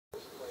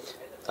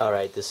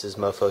Alright, this is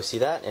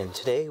MoFoCThat, and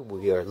today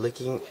we are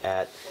looking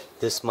at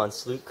this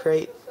month's Loot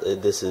Crate.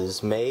 This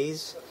is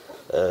May's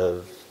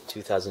of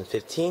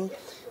 2015,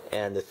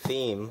 and the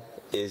theme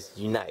is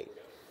Unite.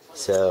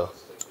 So,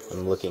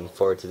 I'm looking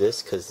forward to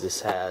this because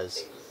this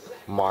has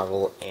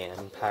Marvel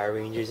and Power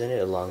Rangers in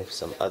it, along with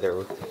some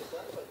other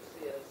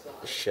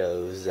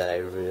shows that I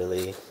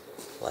really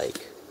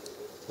like.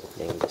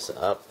 Opening this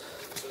up,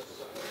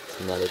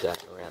 another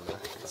diorama.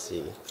 Let's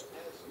see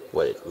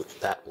what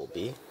that will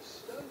be.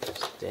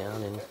 Just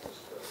down and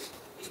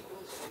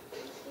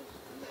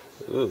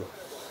ooh,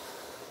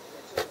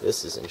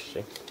 this is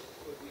interesting.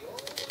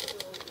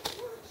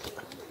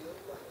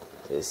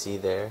 You see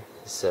there,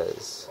 it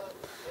says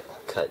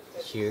cut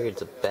here.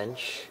 It's a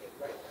bench,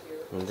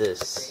 and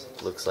this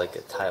looks like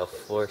a tile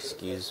floor.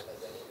 Excuse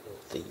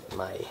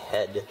my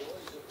head.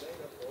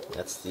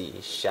 That's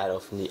the shadow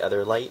from the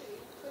other light.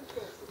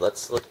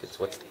 Let's look at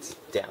what's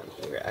down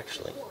here.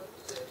 Actually,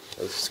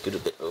 let's scoot a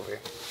bit over.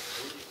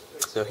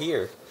 So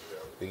here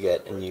we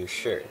get a new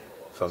shirt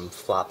from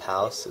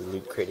Flophouse, a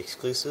Loot Crate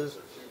exclusive,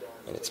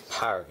 and it's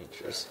Power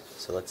Rangers.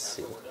 So let's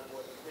see.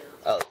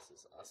 Oh, this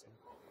is awesome.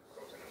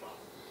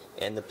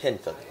 And the pin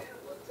photo.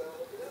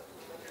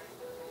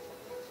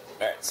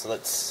 Alright, so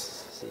let's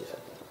see if I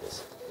can get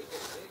this.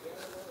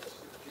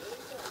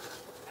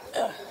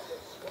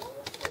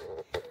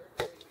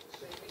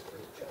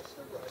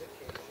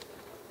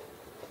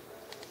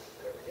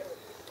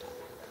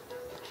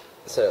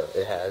 So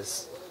it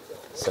has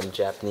some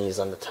Japanese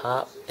on the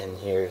top, and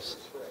here's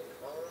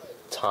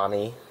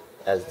Tommy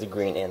as the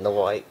green and the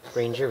white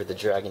ranger with the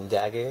dragon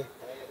dagger,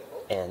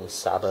 and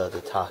Saba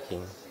the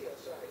talking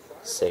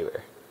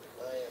saber.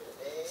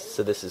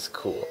 So this is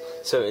cool.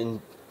 So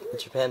in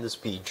Japan this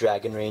would be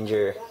Dragon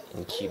Ranger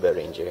and Cuba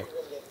Ranger,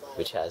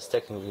 which has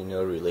technically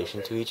no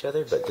relation to each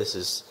other, but this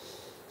is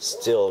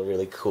still a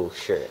really cool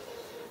shirt.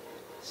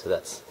 So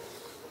that's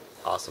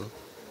awesome.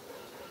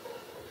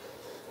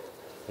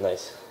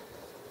 Nice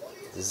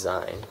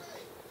design.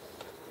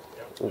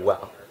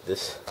 Wow,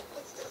 this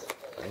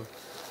thing.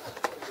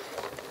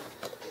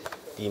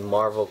 The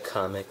Marvel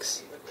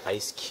Comics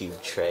Ice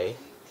Cube tray.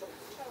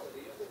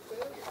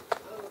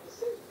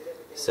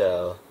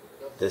 So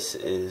this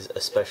is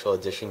a special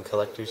edition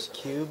collector's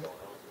cube.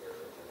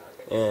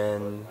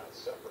 And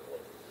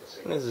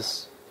when is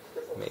this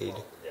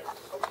made?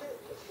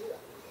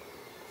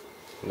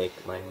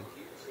 Make mine.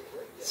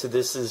 So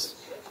this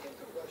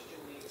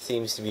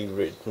seems to be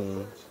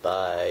written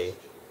by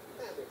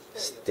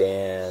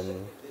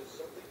Stan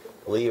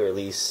Lee, or at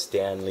least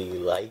Stan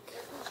Lee-like.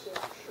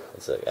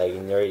 So I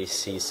can already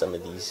see some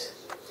of these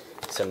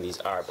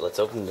art, but let's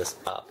open this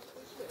up.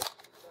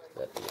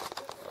 That'd be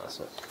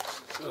awesome.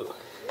 Ooh.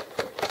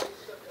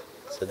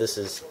 So this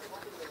is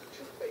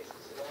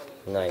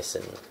nice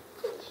and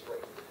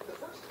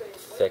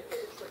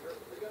thick-ish.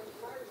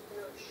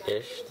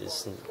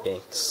 This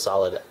big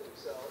solid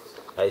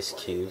ice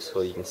cubes.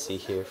 What you can see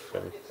here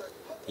from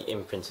the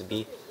imprint to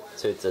be.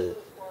 So it's a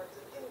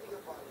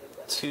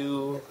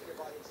 2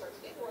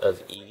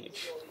 of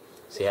each.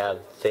 So you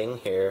have Thing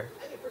here,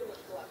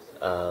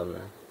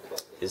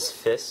 his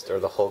fist, or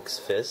the Hulk's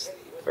fist,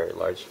 very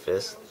large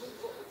fist.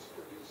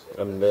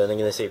 I'm going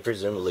to say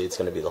presumably it's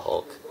going to be the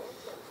Hulk.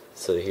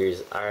 So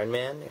here's Iron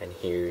Man, and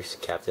here's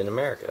Captain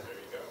America.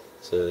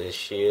 So his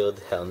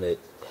shield, helmet,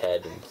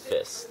 head, and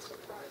fist.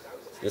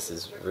 This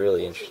is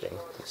really interesting.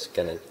 It's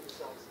going to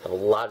have a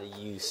lot of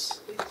use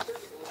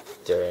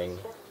during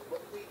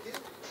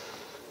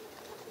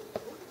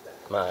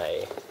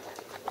my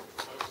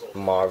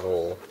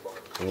Marvel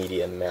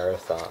media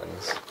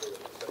marathons.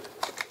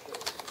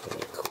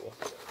 Really cool.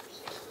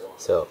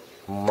 So,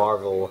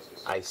 Marvel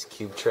Ice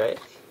Cube tray.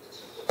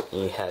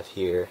 You have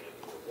here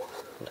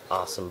an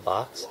awesome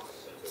box.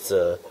 It's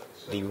the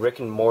Rick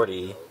and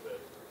Morty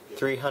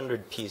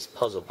 300-piece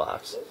puzzle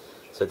box.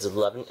 So it's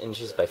 11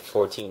 inches by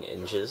 14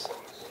 inches.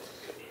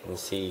 You can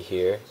see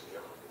here.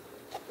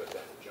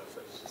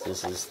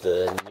 This is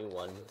the new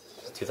one,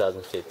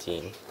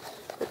 2015.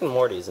 Rick and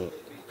Morty is a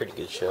pretty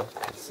good show.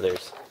 So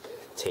there's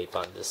tape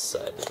on this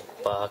side of the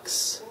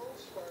box.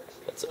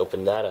 Let's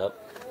open that up.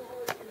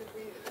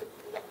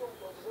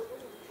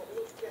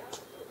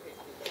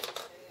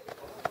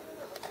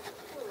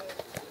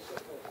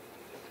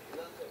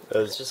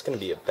 It's just going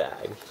to be a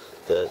bag.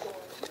 The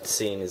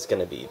scene is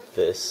going to be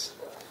this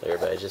there,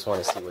 but I just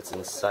want to see what's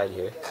inside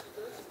here.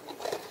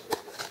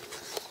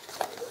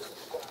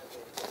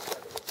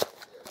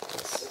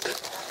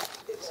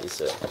 Let's see,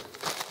 so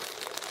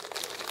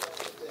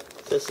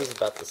this is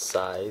about the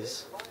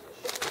size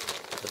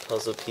of the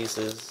puzzle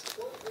pieces.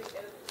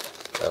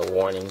 A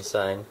warning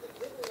sign.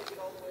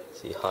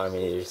 See,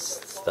 Harmony's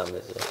thumb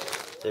is there.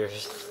 They're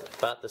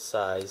about the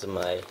size of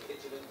my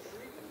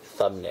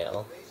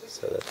thumbnail,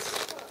 so that's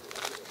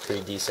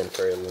pretty decent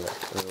for an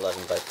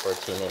 11 by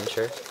 14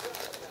 incher.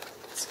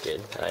 It's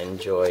good. I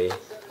enjoy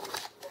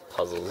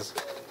puzzles,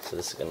 so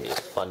this is going to be a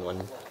fun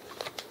one.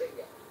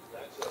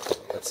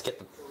 Let's get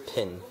the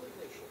pin.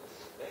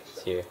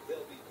 It's here.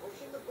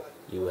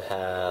 You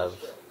have,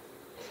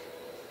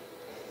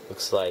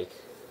 looks like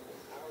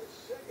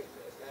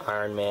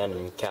Iron Man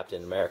and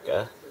Captain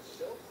America.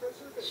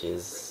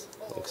 She's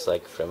looks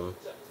like from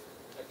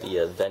the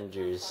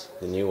Avengers,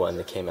 the new one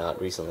that came out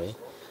recently.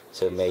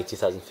 So May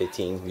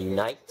 2015,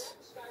 Unite.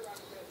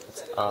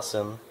 It's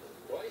awesome.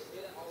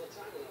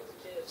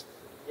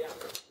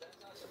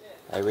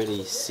 I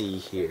already see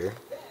here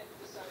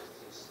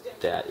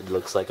that it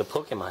looks like a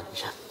Pokemon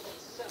gem.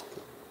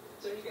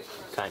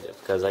 Kind of,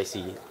 because I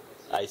see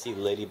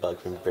Ladybug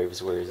from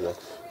Bravest Warriors. It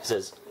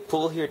says,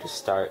 pull here to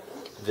start.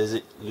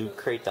 Visit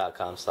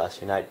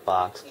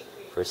LootCrate.com/UniteBox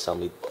for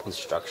assembly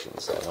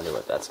instructions. So I wonder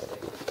what that's going to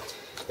be.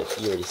 If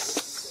you already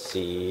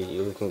see,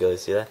 you can go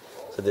see that.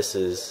 So this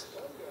is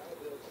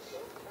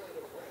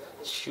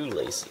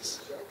shoelaces.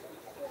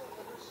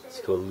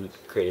 It's cool.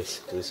 LootCrate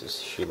exclusive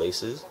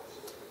shoelaces.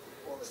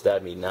 So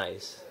that'd be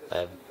nice.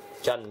 I've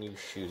gotten new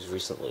shoes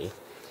recently,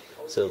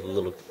 so they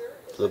look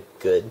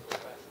good.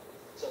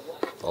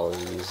 I'll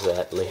use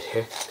that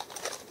later.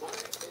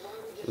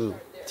 Ooh,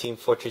 Team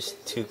Fortress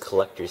 2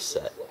 Collector's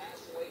Set.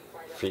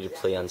 Free to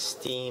play on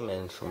Steam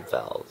and from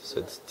Valve. So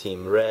it's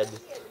Team Red,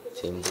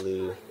 Team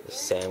Blue, the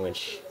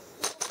sandwich,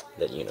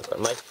 that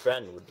unicorn. My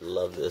friend would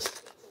love this.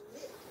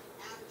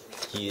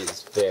 He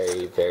is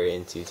very, very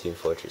into Team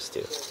Fortress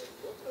 2.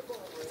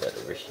 Put that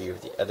over here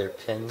with the other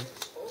pin.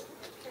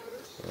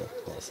 Yeah,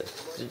 nice.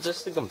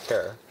 Just to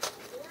compare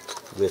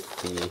with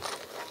the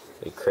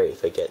crate,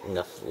 if I get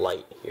enough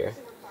light here.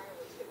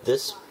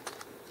 The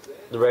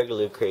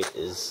regular crate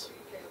is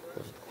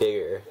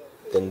bigger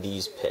than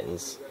these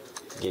pins,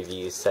 to give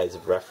you size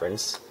of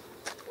reference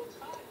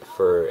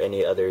for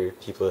any other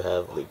people who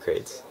have Loot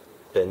Crates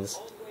pins.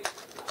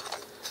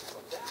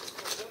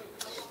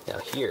 Now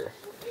here,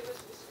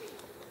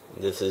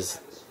 this is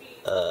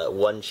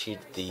one sheet,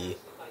 the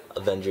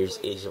Avengers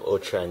Age of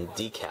Ultron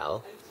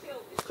decal.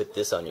 Put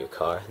this on your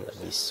car,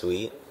 that'd be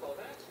sweet.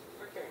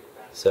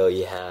 So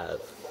you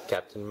have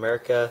Captain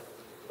America,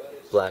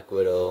 Black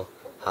Widow,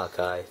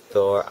 Hawkeye,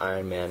 Thor,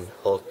 Iron Man,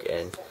 Hulk,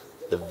 and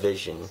the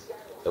Vision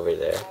over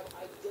there.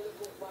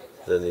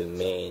 So the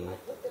main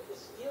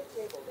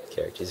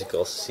characters. You can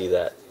also see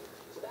that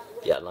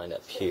the outline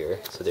up here.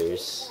 So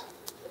this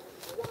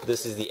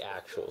is the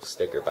actual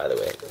sticker, by the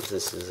way.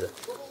 This is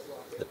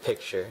the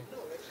picture.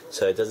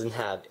 So it doesn't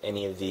have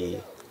any of the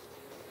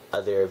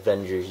other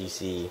Avengers you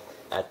see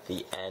at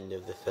the end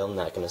of the film.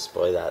 Not going to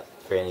spoil that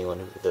for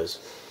anyone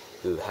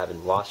who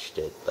haven't watched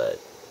it, but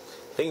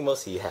I think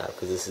most of you have,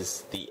 because this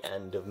is the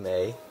end of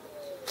May.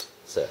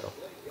 So,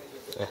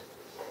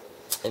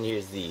 and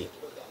here's the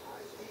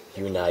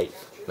Unite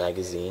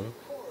magazine.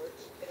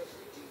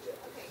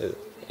 Ooh,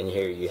 and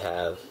here you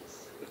have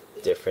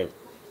different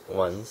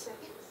ones.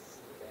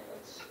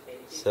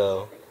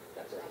 So,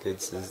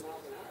 this is,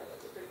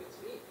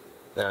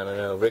 I don't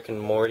know, Rick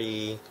and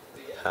Morty,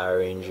 Power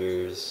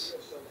Rangers,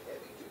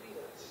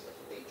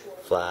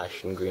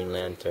 Flash and Green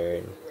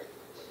Lantern.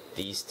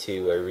 These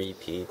two are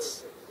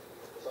repeats.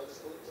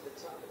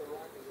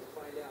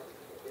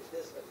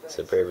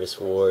 So Bravest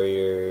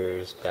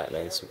Warriors,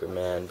 Batman,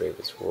 Superman,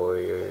 Bravest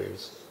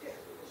Warriors.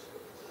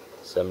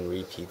 Some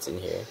repeats in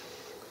here.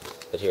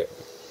 But here,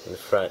 in the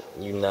front,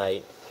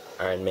 Unite,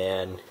 Iron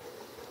Man,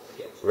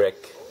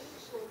 Rick,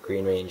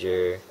 Green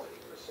Ranger,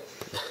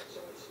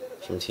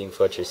 from Team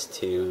Fortress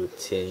 2,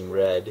 Team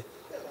Red,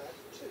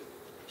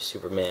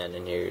 Superman,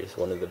 and here's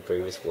one of the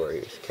Bravest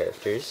Warriors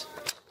characters.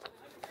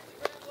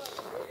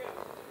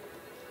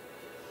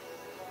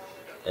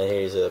 And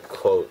here's a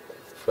quote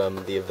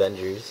from the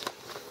Avengers.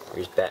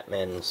 Here's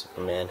Batman and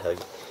Superman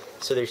hug.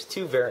 So there's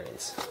two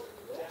variants.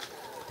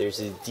 There's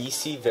a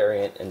DC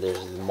variant and there's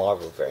the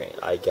Marvel variant.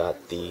 I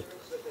got the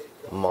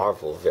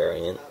Marvel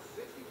variant,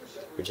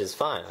 which is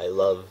fine. I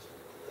love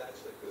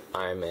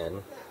Iron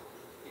Man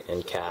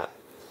and Cap.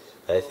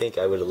 I think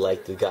I would have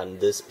liked to have gotten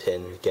this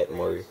pin, get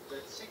more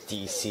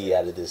DC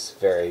out of this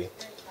very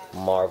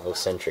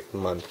Marvel-centric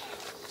month.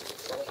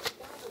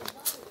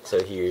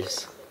 So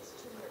here's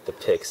the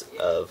pics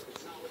of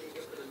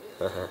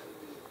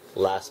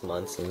last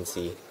month, so you can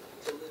see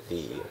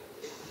the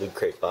Loot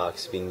Crate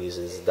box being used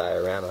as a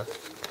diorama.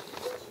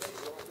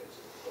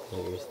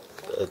 Here's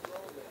the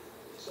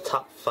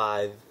top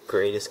 5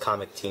 greatest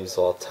comic teams of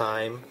all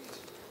time: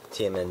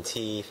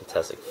 TMNT,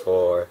 Fantastic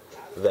Four,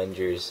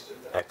 Avengers,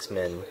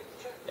 X-Men,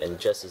 and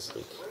Justice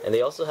League. And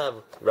they also have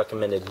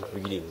recommended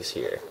readings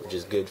here, which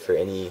is good for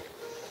any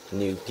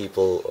new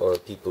people or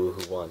people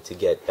who want to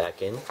get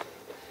back in.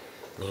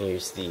 And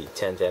here's the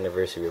 10th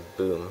anniversary of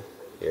Boom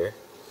here.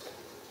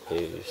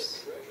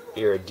 Here's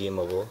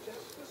Irredeemable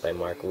by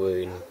Mark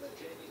Wood and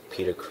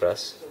Peter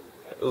Cruss.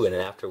 Ooh, and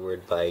an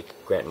afterword by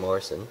Grant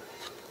Morrison.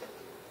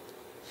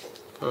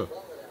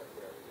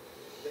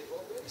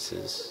 This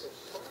is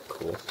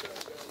cool.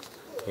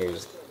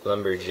 Here's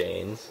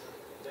Lumberjanes.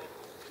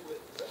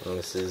 And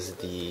this is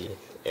the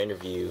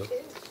interview.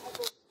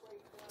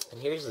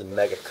 And here's the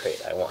Mega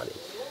Crate I wanted.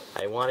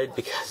 I wanted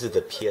because of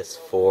the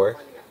PS4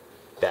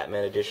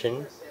 Batman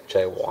edition, which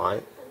I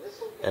want.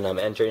 And I'm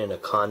entering in a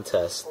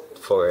contest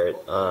for it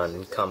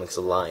on Comics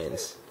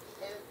Alliance.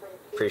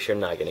 Pretty sure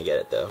I'm not gonna get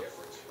it though.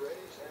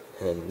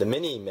 And then the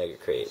mini Mega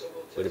Crate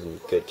would have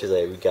been good because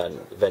we got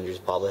Avengers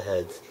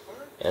bobbleheads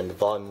and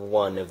Volume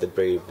 1 of the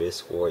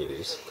Bravest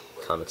Warriors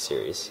comic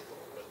series.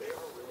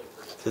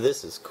 So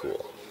this is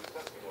cool.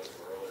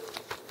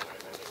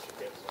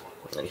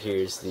 And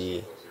here's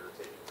the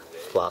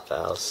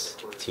Flophouse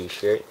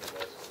t-shirt.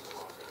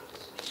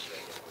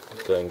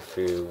 Going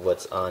through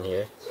what's on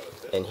here.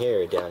 And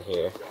here, down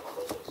here,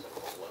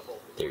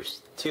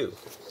 there's two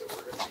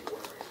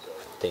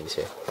things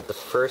here. The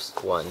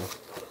first one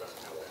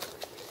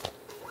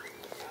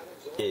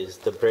is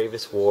the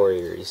Bravest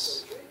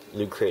Warriors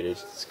LootCrate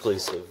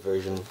exclusive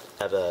version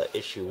at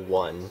issue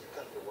 1,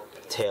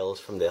 Tales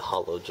from the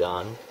Hollow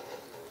John.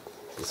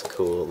 This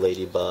cool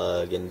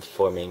Ladybug and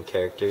 4 main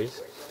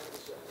characters.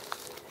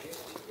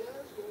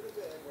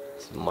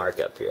 There's a mark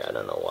up here, I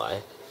don't know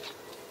why.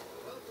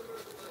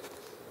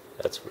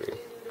 That's weird.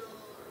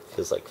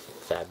 Feels like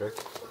fabric.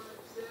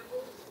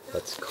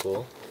 That's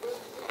cool.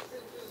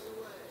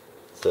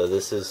 So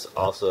this is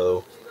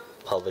also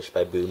published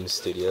by Boom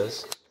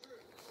Studios.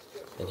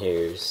 And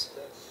here's,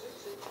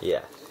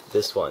 yeah,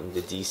 this one,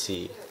 the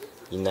DC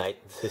Unite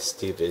the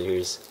Stupid.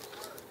 Here's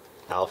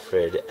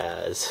Alfred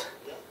as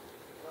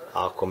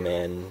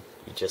Aquaman.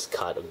 You just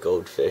caught a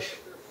goldfish.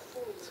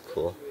 It's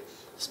cool.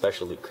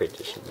 Special LootCrate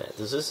edition, man.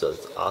 This is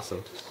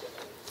awesome.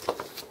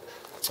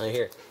 Right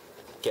here,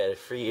 get a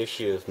free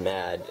issue of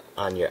Mad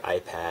on your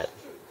iPad,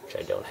 which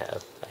I don't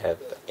have. I have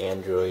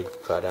Android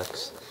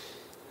products.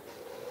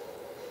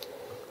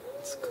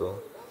 It's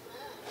cool.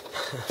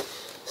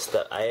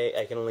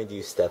 I can only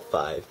do step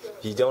 5.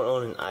 If you don't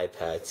own an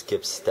iPad,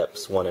 skip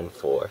steps 1 and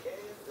 4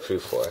 through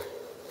 4.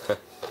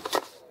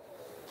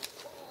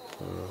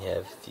 And you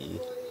have the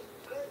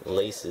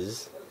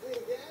laces.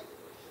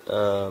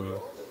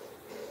 So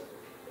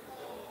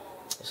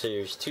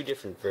there's 2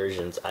 different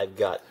versions. I've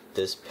got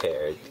this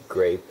pair, the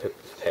gray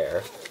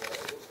pair,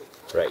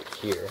 right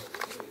here.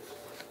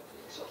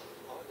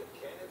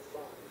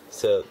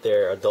 So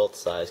they're adult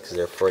size because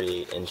they're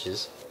 48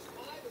 inches.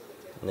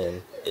 And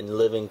then in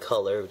living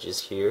color, which is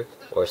here,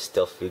 or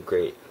stealthy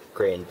gray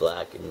and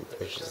black, and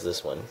which is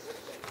this one.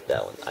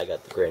 That one. I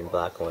got the gray and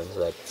black one, so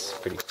that's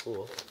pretty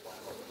cool.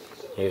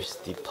 Here's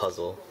the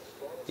puzzle,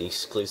 the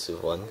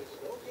exclusive one.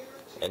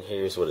 And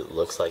here's what it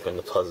looks like when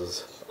the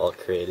puzzle's all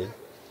created.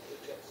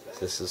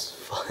 This is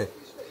fun.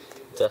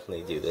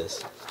 Definitely do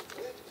this.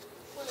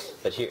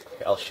 But here,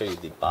 I'll show you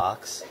the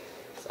box.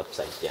 It's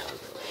upside down.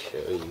 I'll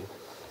show you.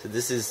 So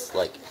this is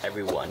like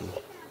everyone.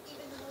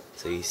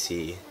 So you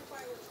see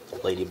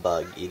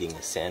Ladybug eating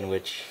a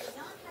sandwich,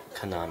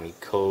 Konami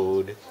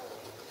code,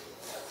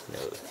 you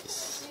know,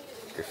 this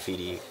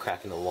graffiti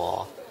cracking the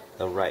wall,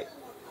 the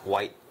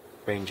white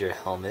Ranger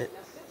helmet,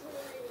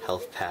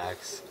 health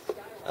packs,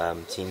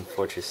 Team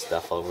Fortress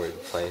stuff all over the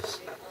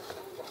place.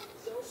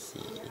 Let's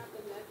see,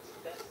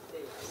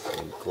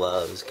 some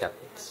gloves,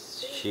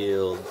 Captain's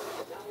shield,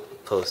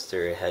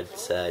 poster,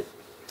 headset,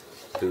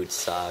 boots,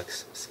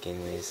 socks,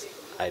 skinleys,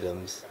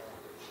 items,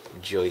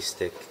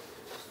 joystick.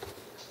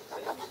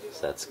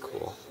 So that's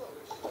cool.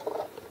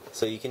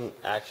 So you can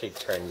actually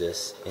turn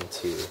this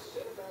into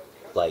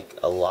like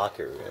a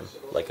locker room,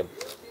 like a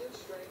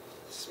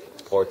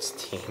sports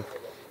team,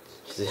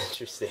 which is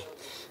interesting.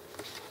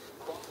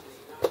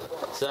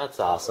 So that's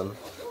awesome.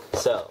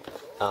 So,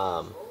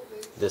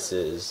 this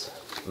is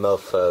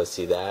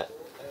MoFoCThat,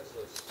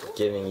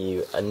 giving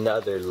you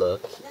another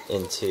look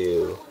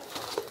into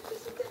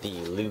the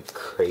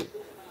LootCrate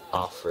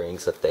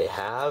offerings that they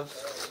have.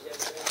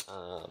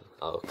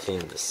 I'll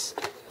clean this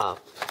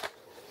up,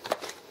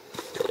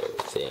 get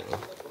everything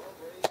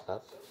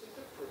up,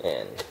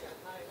 and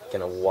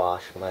gonna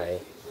wash my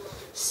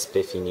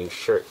spiffy new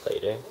shirt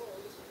later.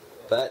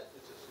 But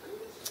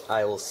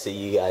I will see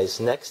you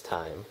guys next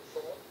time,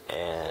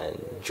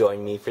 and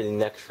join me for the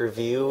next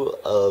review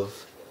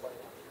of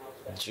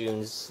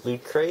June's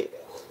LootCrate,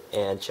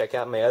 and check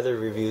out my other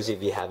reviews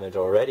if you haven't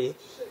already.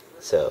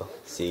 So,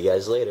 see you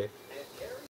guys later.